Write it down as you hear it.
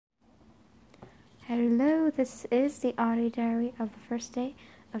Hello, this is the audio diary of the first day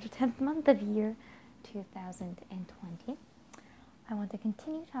of the 10th month of year 2020. I want to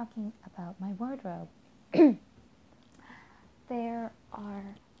continue talking about my wardrobe. There are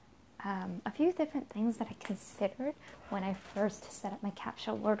a few different things that I considered when I first set up my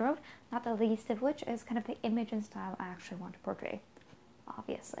capsule wardrobe, not the least of which is kind of the image and style I actually want to portray,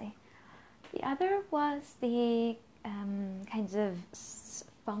 obviously. The other was the kinds of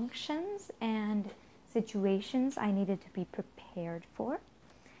functions and situations I needed to be prepared for,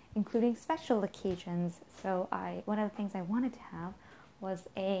 including special occasions. So one of the things I wanted to have was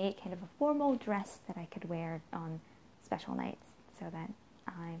a kind of a formal dress that I could wear on special nights so that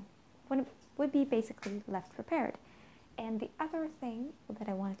I would be basically left prepared. And the other thing that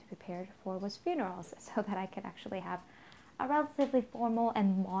I wanted to be prepared for was funerals, so that I could actually have a relatively formal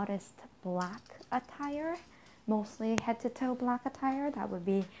and modest black attire, mostly head-to-toe black attire that would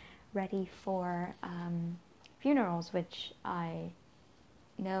be ready for funerals, which I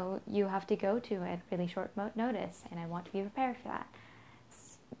know you have to go to at really short notice, and I want to be prepared for that.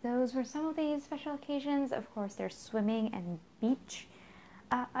 Those were some of the special occasions. Of course, there's swimming and beach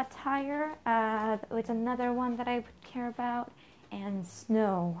attire, which is another one that I care about, and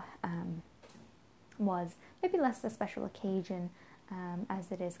snow was maybe less a special occasion,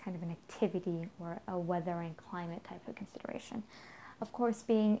 as it is kind of an activity or a weather and climate type of consideration. Of course,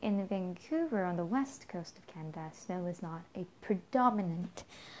 being in Vancouver on the west coast of Canada, snow is not a predominant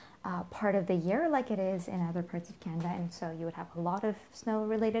part of the year like it is in other parts of Canada, and so you would have a lot of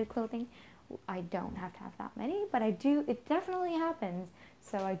snow-related clothing. I don't have to have that many, but I do. It definitely happens,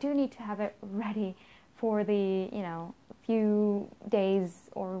 so I do need to have it ready for the few days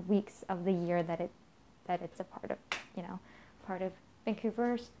or weeks of the year that it's a part of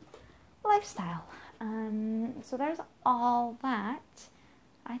Vancouver's lifestyle. So there's all that.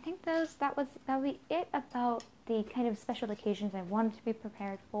 I think that would be it about the kind of special occasions I wanted to be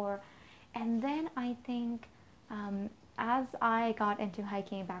prepared for. And then I think as I got into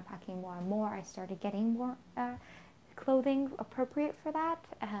hiking and backpacking more and more, I started getting more clothing appropriate for that,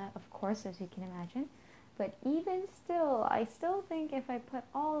 of course, as you can imagine. But even still, I still think if I put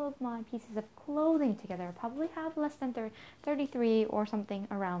all of my pieces of clothing together, I'll probably have less than 33 or something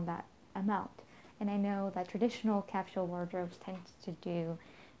around that amount. And I know that traditional capsule wardrobes tend to do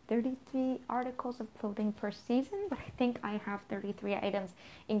 33 articles of clothing per season, but I think I have 33 items,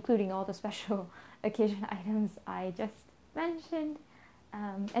 including all the special occasion items I just mentioned.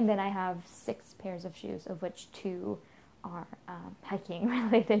 And then I have 6 pairs of shoes, of which 2 are hiking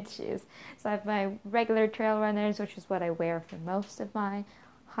related shoes. So I have my regular trail runners, which is what I wear for most of my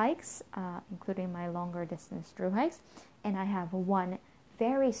hikes, including my longer distance through hikes. And I have 1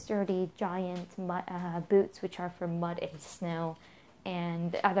 very sturdy giant boots, which are for mud and snow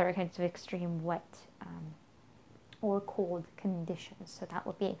and other kinds of extreme wet or cold conditions. So that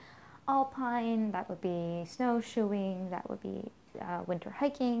would be alpine, that would be snowshoeing, that would be winter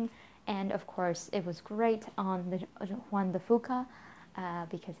hiking. And of course, it was great on the Juan de Fuca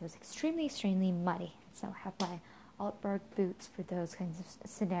because it was extremely muddy. So I have my Altberg boots for those kinds of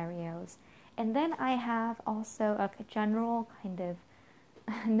scenarios. And then I have also a general kind of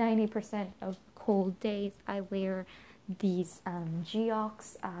 90% of cold days. I wear these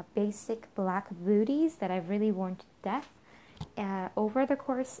Geox basic black booties that I've really worn to death over the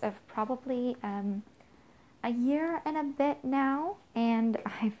course of probably a year and a bit now, and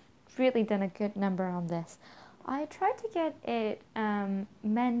I've really done a good number on this. I tried to get it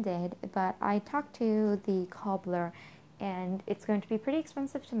mended, but I talked to the cobbler, and it's going to be pretty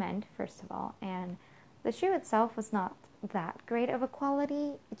expensive to mend, first of all, and the shoe itself was not that great of a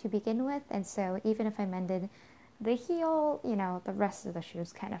quality to begin with, and so even if I mended the heel, the rest of the shoe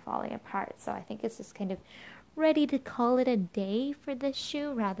is kind of falling apart. So I think it's just kind of ready to call it a day for this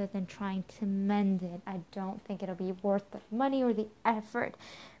shoe rather than trying to mend it. I don't think it'll be worth the money or the effort,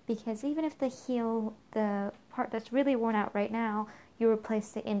 because even if the heel, the part that's really worn out right now, you replace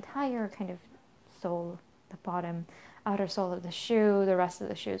the entire kind of sole, the bottom outer sole of the shoe, the rest of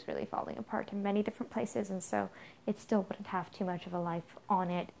the shoe is really falling apart in many different places, and so it still wouldn't have too much of a life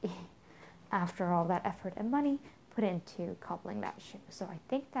on it after all that effort and money put into cobbling that shoe. So I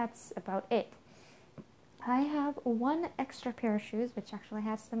think that's about it. I have 1 extra pair of shoes which actually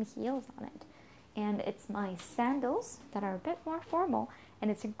has some heels on it, and it's my sandals that are a bit more formal, and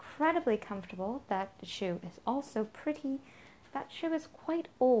it's incredibly comfortable. That shoe is also pretty. That shoe is quite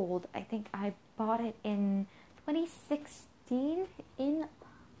old. I think I bought it in 2016 in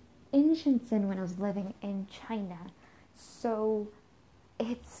Shenzhen when I was living in China. So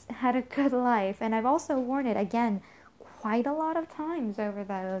it's had a good life, and I've also worn it again quite a lot of times over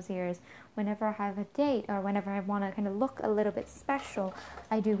those years. Whenever I have a date or whenever I want to kind of look a little bit special,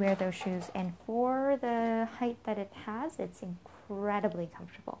 I do wear those shoes. And for the height that it has, it's incredibly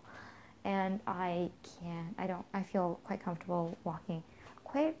comfortable. And I feel quite comfortable walking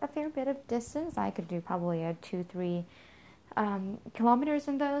quite a fair bit of distance. I could do probably a 2-3 kilometers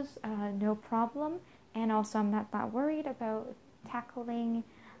in those, no problem. And also I'm not that worried about tackling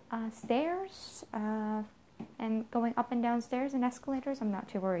stairs and going up and down stairs and escalators. I'm not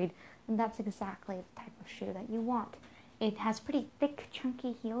too worried. And that's exactly the type of shoe that you want. It has pretty thick,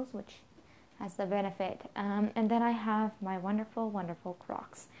 chunky heels, which has the benefit. And then I have my wonderful, wonderful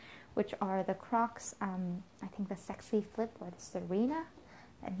Crocs, which are the Crocs, I think the Sexy Flip or the Serena.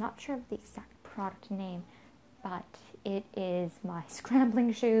 I'm not sure of the exact product name, but it is my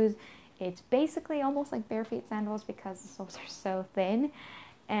scrambling shoes. It's basically almost like bare feet sandals because the soles are so thin,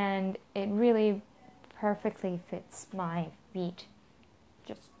 and it really perfectly fits my feet,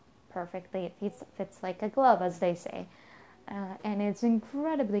 just perfectly. It fits like a glove, as they say, and it's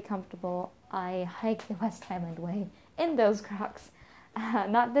incredibly comfortable. I hike the West Highland Way in those Crocs.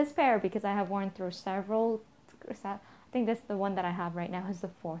 Not this pair, because I have worn through several. I think the one that I have right now is the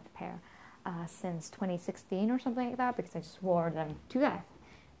 4th pair since 2016 or something like that, because I just wore them to death,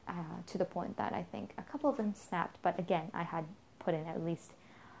 to the point that I think a couple of them snapped. But again, I had put in at least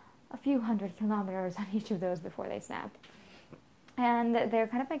a few hundred kilometers on each of those before they snapped. And they're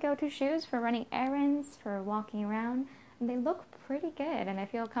kind of my go-to shoes for running errands, for walking around, and they look pretty good, and I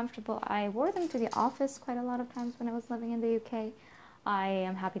feel comfortable. I wore them to the office quite a lot of times when I was living in the UK. I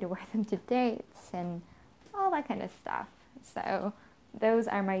am happy to wear them to dates and all that kind of stuff. So those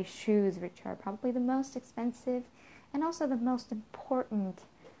are my shoes, which are probably the most expensive and also the most important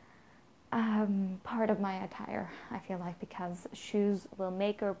part of my attire, I feel like, because shoes will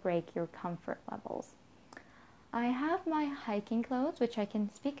make or break your comfort levels. I have my hiking clothes, which I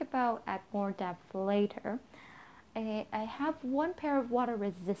can speak about at more depth later. I have one pair of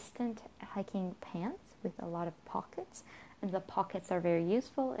water-resistant hiking pants with a lot of pockets, and the pockets are very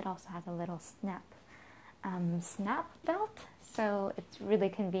useful. It also has a little snap belt, so it's really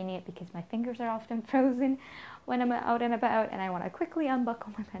convenient because my fingers are often frozen when I'm out and about, and I want to quickly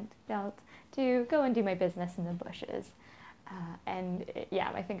unbuckle my belt to go and do my business in the bushes.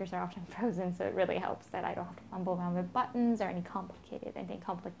 My fingers are often frozen, so it really helps that I don't have to fumble around with buttons or anything complicated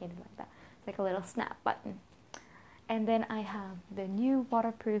like that. It's like a little snap button. And then I have the new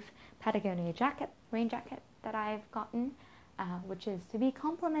waterproof Patagonia rain jacket that I've gotten, which is to be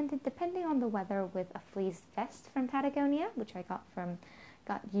complemented depending on the weather with a fleece vest from Patagonia, which I got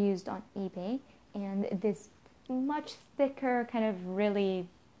used on eBay, and this much thicker, kind of really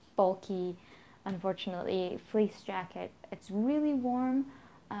bulky, unfortunately, fleece jacket. It's really warm,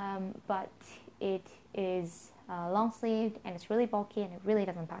 but it is long-sleeved, and it's really bulky, and it really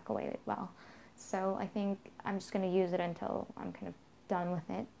doesn't pack away well. So I think I'm just going to use it until I'm kind of done with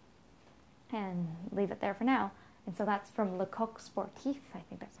it and leave it there for now. And so that's from Le Coq Sportif. I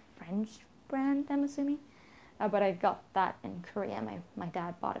think that's a French brand, I'm assuming. But I got that in Korea. My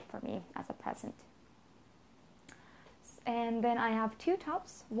dad bought it for me as a present. And then I have 2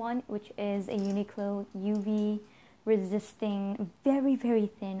 tops. One, which is a Uniqlo UV resisting, very,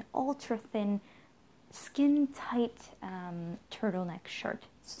 very thin, ultra thin, skin tight turtleneck shirt.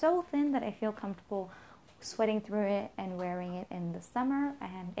 So thin that I feel comfortable sweating through it and wearing it in the summer,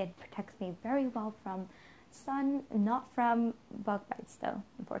 and it protects me very well from sun, not from bug bites though,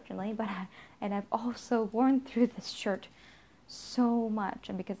 unfortunately, and I've also worn through this shirt so much,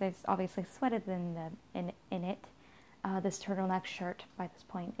 and because I've obviously sweated in it, this turtleneck shirt by this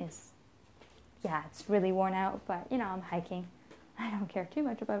point is, it's really worn out, but I'm hiking. I don't care too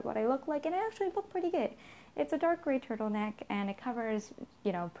much about what I look like, and I actually look pretty good. It's a dark gray turtleneck, and it covers,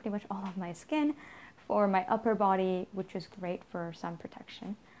 pretty much all of my skin for my upper body, which is great for sun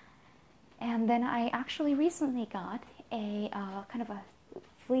protection. And then I actually recently got a kind of a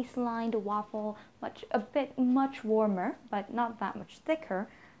fleece-lined waffle, much warmer, but not that much thicker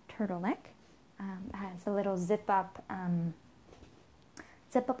turtleneck. It has a little zip up on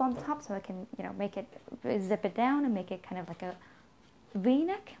the top, so I can make it zip it down and make it kind of like a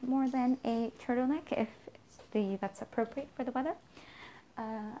V-neck more than a turtleneck, if that's appropriate for the weather.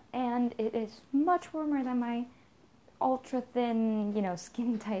 And it is much warmer than my ultra thin,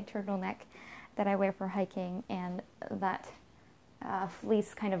 skin tight turtleneck that I wear for hiking, and that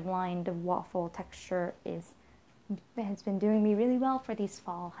fleece kind of lined waffle texture has been doing me really well for these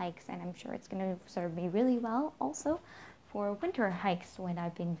fall hikes, and I'm sure it's going to serve me really well also for winter hikes when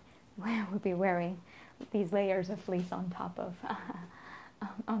I would be wearing these layers of fleece on top of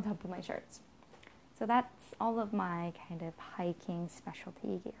my shirts. So that's all of my kind of hiking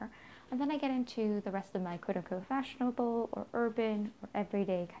specialty gear. And then I get into the rest of my quote-unquote fashionable or urban or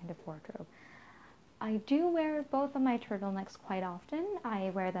everyday kind of wardrobe. I do wear both of my turtlenecks quite often.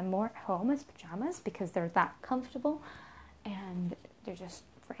 I wear them more at home as pajamas because they're that comfortable and they're just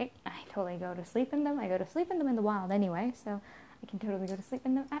great. I totally go to sleep in them. I go to sleep in them in the wild anyway, so I can totally go to sleep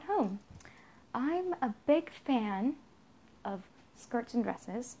in them at home. I'm a big fan of skirts and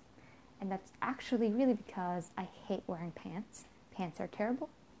dresses, and that's actually really because I hate wearing pants. Pants are terrible.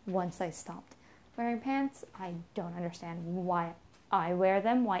 Once I stopped wearing pants, I don't understand why I wear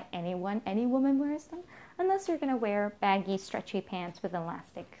them, why any woman wears them, unless you're going to wear baggy, stretchy pants with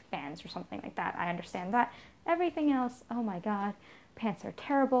elastic bands or something like that. I understand that. Everything else, oh my god, pants are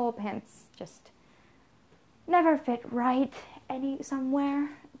terrible. Pants just never fit right somewhere.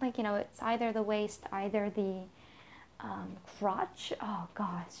 Like, it's either the waist, either the crotch. Oh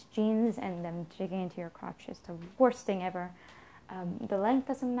gosh, jeans and them digging into your crotch is the worst thing ever. The length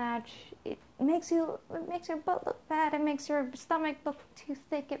doesn't match. It makes your butt look fat. It makes your stomach look too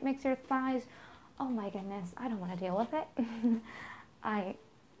thick. It makes your thighs. Oh my goodness, I don't want to deal with it.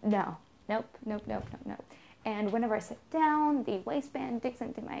 Nope. And whenever I sit down, the waistband digs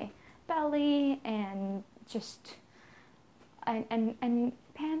into my belly, and just and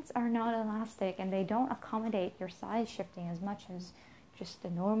pants are not elastic, and they don't accommodate your size shifting as much as just the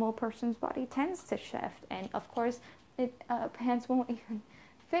normal person's body tends to shift. And of course, pants won't even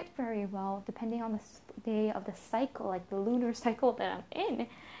fit very well depending on the day of the cycle, like the lunar cycle that I'm in,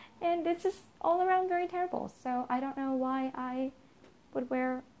 and it's just all around very terrible. So I don't know why I would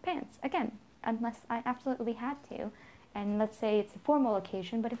wear pants again, unless I absolutely had to. And let's say it's a formal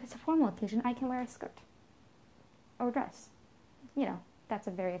occasion, but if it's a formal occasion, I can wear a skirt or dress. That's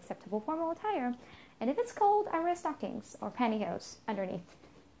a very acceptable formal attire. And if it's cold, I wear stockings or pantyhose underneath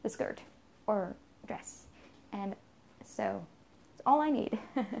the skirt or dress. And so it's all I need.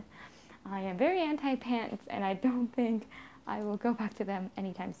 I am very anti-pants, and I don't think I will go back to them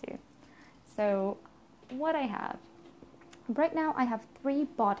anytime soon. So what I have right now, I have 3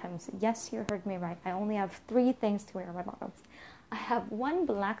 bottoms. Yes, you heard me right. I only have 3 things to wear on my bottoms. I have one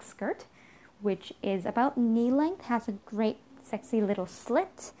black skirt, which is about knee length, has a great sexy little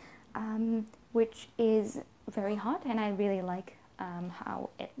slit, which is very hot, and I really like how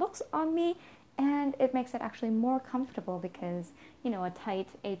it looks on me, and it makes it actually more comfortable because, a tight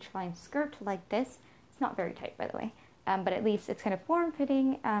H-line skirt like this, it's not very tight by the way, but at least it's kind of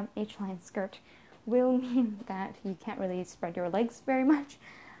form-fitting. H-line skirt will mean that you can't really spread your legs very much,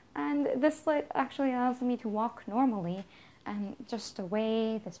 and this slit actually allows me to walk normally, and just the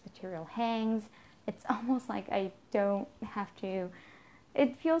way this material hangs, it's almost like I don't have to,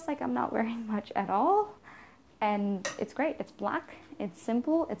 it feels like I'm not wearing much at all, and it's great. It's black, it's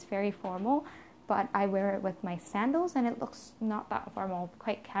simple, it's very formal, but I wear it with my sandals and it looks not that formal,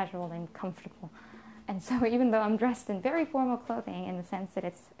 quite casual and comfortable. And so even though I'm dressed in very formal clothing in the sense that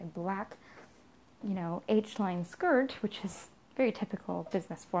it's a black, H-line skirt, which is very typical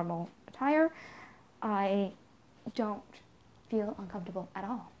business formal attire, I don't feel uncomfortable at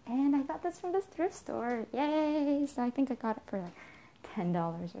all. And I got this from this thrift store. Yay! So I think I got it for like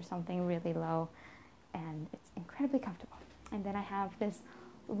 $10 or something really low, and it's incredibly comfortable. And then I have this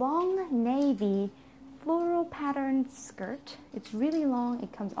long navy floral patterned skirt. It's really long.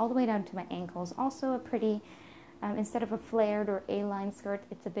 It comes all the way down to my ankles. Also a pretty, instead of a flared or A-line skirt,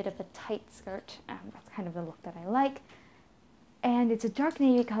 it's a bit of a tight skirt. That's kind of the look that I like. And it's a dark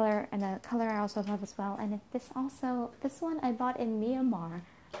navy color, and a color I also love as well. And this one I bought in Myanmar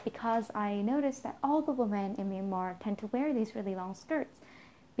because I noticed that all the women in Myanmar tend to wear these really long skirts,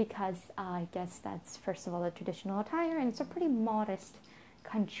 because I guess that's, first of all, a traditional attire, and it's a pretty modest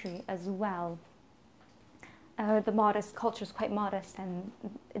country as well. The modest culture is quite modest, and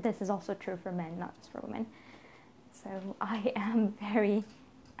this is also true for men, not just for women. So I am very,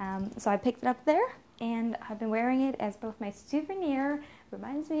 so I picked it up there, and I've been wearing it as both my souvenir,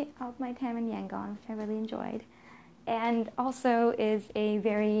 reminds me of my time in Yangon, which I really enjoyed, and also is a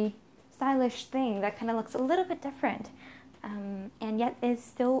very stylish thing that kind of looks a little bit different, and yet is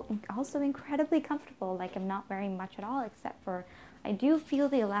still also incredibly comfortable. Like, I'm not wearing much at all, except for I do feel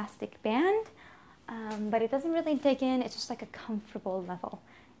the elastic band, but it doesn't really dig in. It's just like a comfortable level.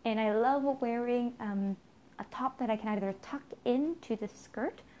 And I love wearing a top that I can either tuck into the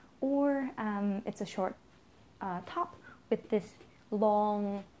skirt, or it's a short top with this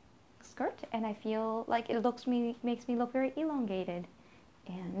long skirt, and I feel like it makes me look very elongated,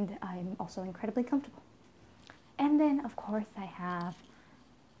 and I'm also incredibly comfortable. And then, of course,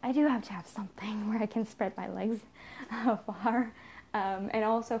 I do have to have something where I can spread my legs far. And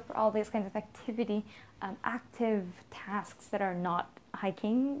also for all these kinds of active tasks that are not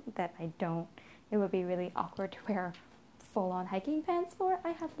hiking, that it would be really awkward to wear full-on hiking pants for,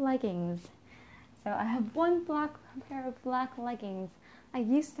 I have leggings. So I have one pair of black leggings. I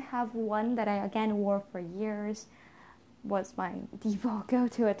used to have one that I again wore for years, was my default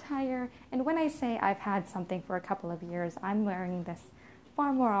go-to attire. And when I say I've had something for a couple of years, I'm wearing this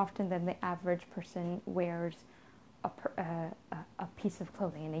far more often than the average person wears a piece of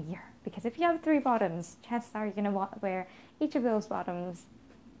clothing in a year. Because if you have 3 bottoms, chances are you're going to wear each of those bottoms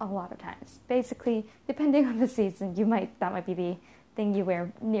a lot of times. Basically, depending on the season, that might be the thing you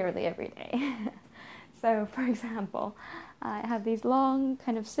wear nearly every day. So, for example, I have these long,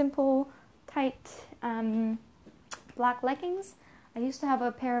 kind of simple, tight black leggings. I used to have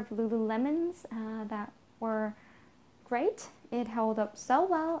a pair of Lululemons that were great. It held up so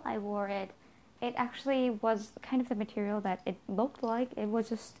well. I wore it. It actually was kind of the material that it looked like. It was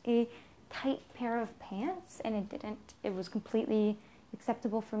just a tight pair of pants, and it was completely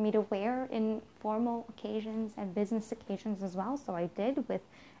acceptable for me to wear in formal occasions and business occasions as well. So I did with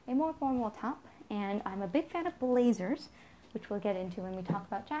a more formal top. And I'm a big fan of blazers, which we'll get into when we talk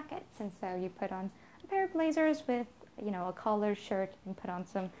about jackets. And so you put on a pair of blazers with, a collared shirt and put on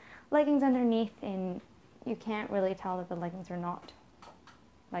some leggings underneath, and you can't really tell that the leggings are not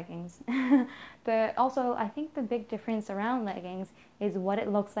leggings. But also, I think the big difference around leggings is what it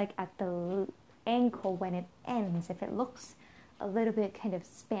looks like at the ankle when it ends. If it looks a little bit kind of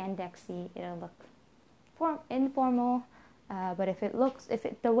spandexy, it'll look informal. But if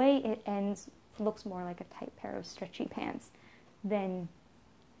the way it ends looks more like a tight pair of stretchy pants, then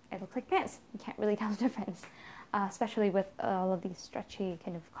it looks like pants. You can't really tell the difference, especially with all of these stretchy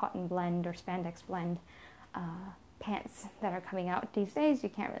kind of cotton blend or spandex blend pants that are coming out these days. You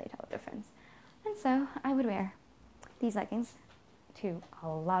can't really tell the difference. And so I would wear these leggings to a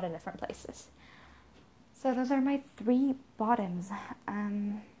lot of different places. So those are my 3 bottoms.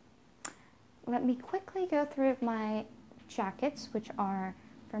 Let me quickly go through my jackets, which are,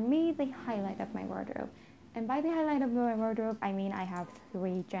 for me, the highlight of my wardrobe. And by the highlight of my wardrobe, I mean I have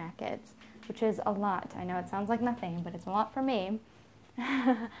 3 jackets, which is a lot. I know it sounds like nothing, but it's a lot for me.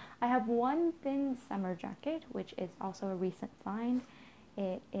 I have one thin summer jacket, which is also a recent find.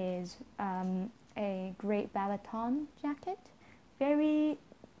 It is a Great Balaton jacket.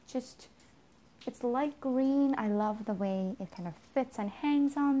 It's light green. I love the way it kind of fits and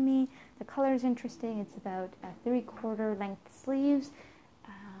hangs on me. The color is interesting. It's about 3/4 length sleeves.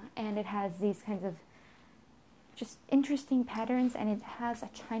 And it has these kinds of just interesting patterns, and it has a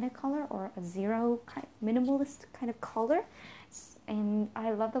china color or a zero kind of minimalist kind of color. And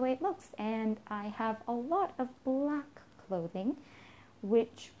I love the way it looks. And I have a lot of black clothing,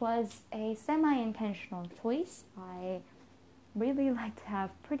 which was a semi-intentional choice. I really like to have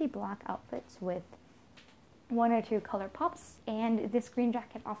pretty black outfits with 1 or 2 color pops, and this green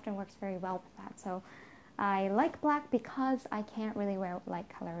jacket often works very well with that. So I like black because I can't really wear light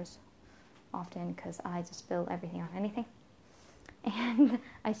colors often because I just spill everything on anything. And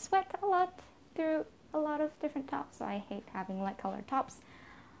I sweat a lot through a lot of different tops, so I hate having light colored tops.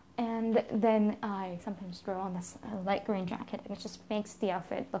 And then I sometimes throw on this light green jacket, and it just makes the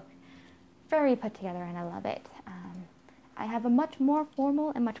outfit look very put together, and I love it. I have a much more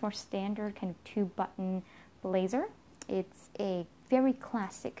formal and much more standard kind of 2-button blazer. It's a very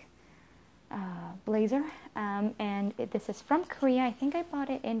classic blazer, and this is from Korea. I think I bought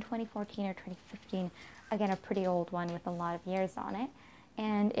it in 2014 or 2015. Again, a pretty old one with a lot of years on it.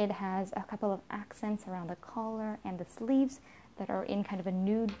 And it has a couple of accents around the collar and the sleeves that are in kind of a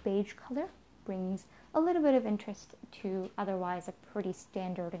nude beige color. Brings a little bit of interest to otherwise a pretty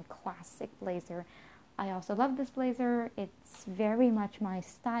standard and classic blazer. I also love this blazer. It's very much my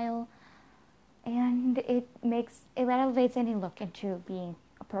style, and it elevates any look into being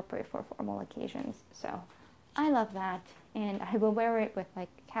appropriate for formal occasions. So I love that, and I will wear it with like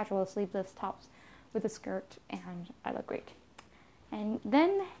casual sleeveless tops with a skirt, and I look great. And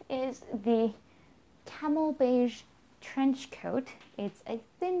then is the camel beige trench coat. It's a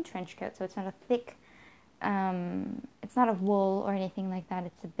thin trench coat, so it's not a thick, it's not a wool or anything like that.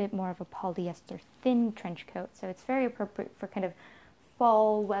 It's a bit more of a polyester thin trench coat, so it's very appropriate for kind of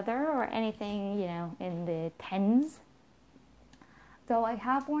fall weather or anything, in the 10s. Though I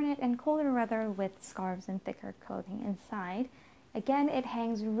have worn it in colder weather with scarves and thicker clothing inside. Again, it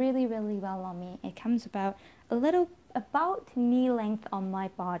hangs really, really well on me. It comes about knee length on my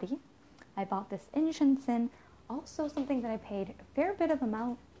body. I bought this in Shenzhen. Also something that I paid a fair bit of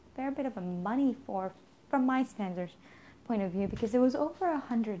money for, from my standards point of view, because it was over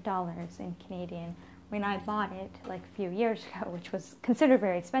 $100 in Canadian, when I bought it like a few years ago, which was considered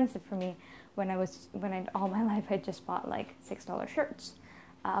very expensive for me all my life I just bought like $6 shirts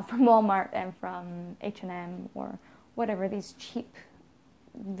from Walmart and from H&M or whatever, these cheap,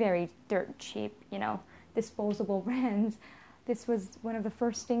 very dirt cheap, disposable brands. This was one of the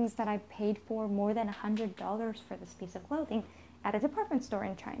first things that I paid for more than $100 for this piece of clothing at a department store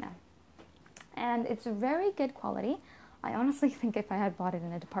in China. And it's very good quality. I honestly think if I had bought it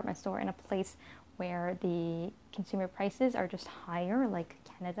in a department store in a place where the consumer prices are just higher, like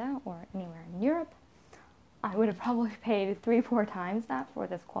Canada or anywhere in Europe, I would have probably paid 3-4 times that for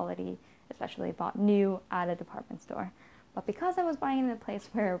this quality, especially bought new at a department store. But because I was buying in a place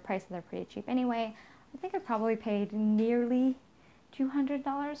where prices are pretty cheap anyway, I think I probably paid nearly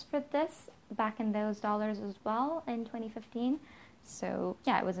 $200 for this back in those dollars as well in 2015. So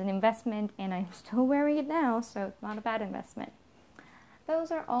yeah, it was an investment and I'm still wearing it now, so it's not a bad investment.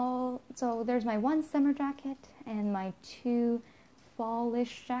 Those are all. So there's my one summer jacket and my 2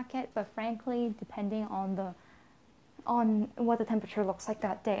 fallish jacket, but frankly, depending on what the temperature looks like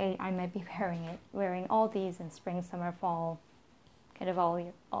that day, I might be wearing all these in spring, summer, fall, kind of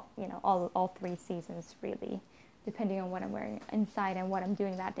all 3 seasons really, depending on what I'm wearing inside and what I'm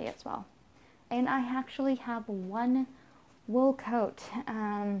doing that day as well. And I actually have one wool coat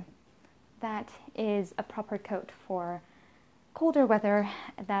that is a proper coat for colder weather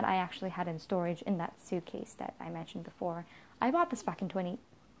that I actually had in storage in that suitcase that I mentioned before. I bought this back in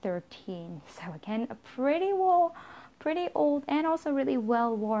 2013, so again, a pretty old and also really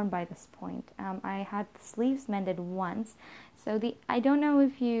well worn by this point. I had the sleeves mended once, so I don't know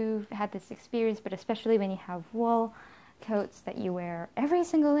if you've had this experience, but especially when you have wool coats that you wear every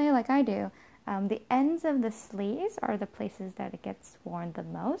single day like I do, the ends of the sleeves are the places that it gets worn the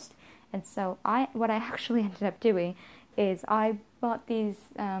most. And so what I actually ended up doing is I bought this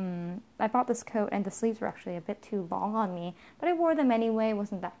coat and the sleeves were actually a bit too long on me, but I wore them anyway. It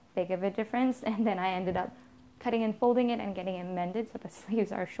wasn't that big of a difference. And then I ended up cutting and folding it and getting it mended so the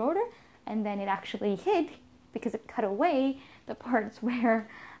sleeves are shorter. And then it actually hid, because it cut away the parts where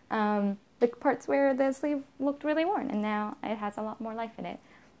the sleeve looked really worn, and now it has a lot more life in it.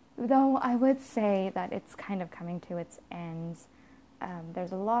 Though I would say that it's kind of coming to its end.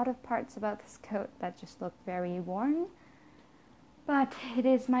 There's a lot of parts about this coat that just look very worn. But it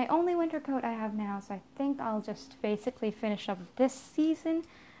is my only winter coat I have now, so I think I'll just basically finish up this season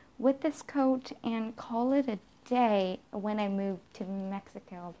with this coat and call it a day. When I move to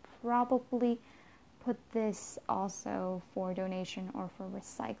Mexico, I'll probably put this also for donation or for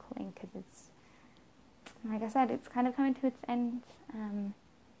recycling, because it's, like I said, it's kind of coming to its end.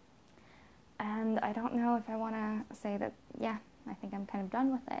 And I don't know if I want to say that, yeah, I think I'm kind of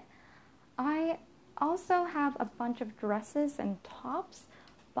done with it. I also have a bunch of dresses and tops,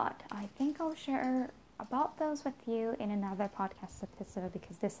 but I think I'll share about those with you in another podcast episode,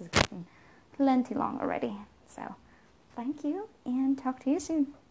 because this is getting plenty long already. So thank you and talk to you soon.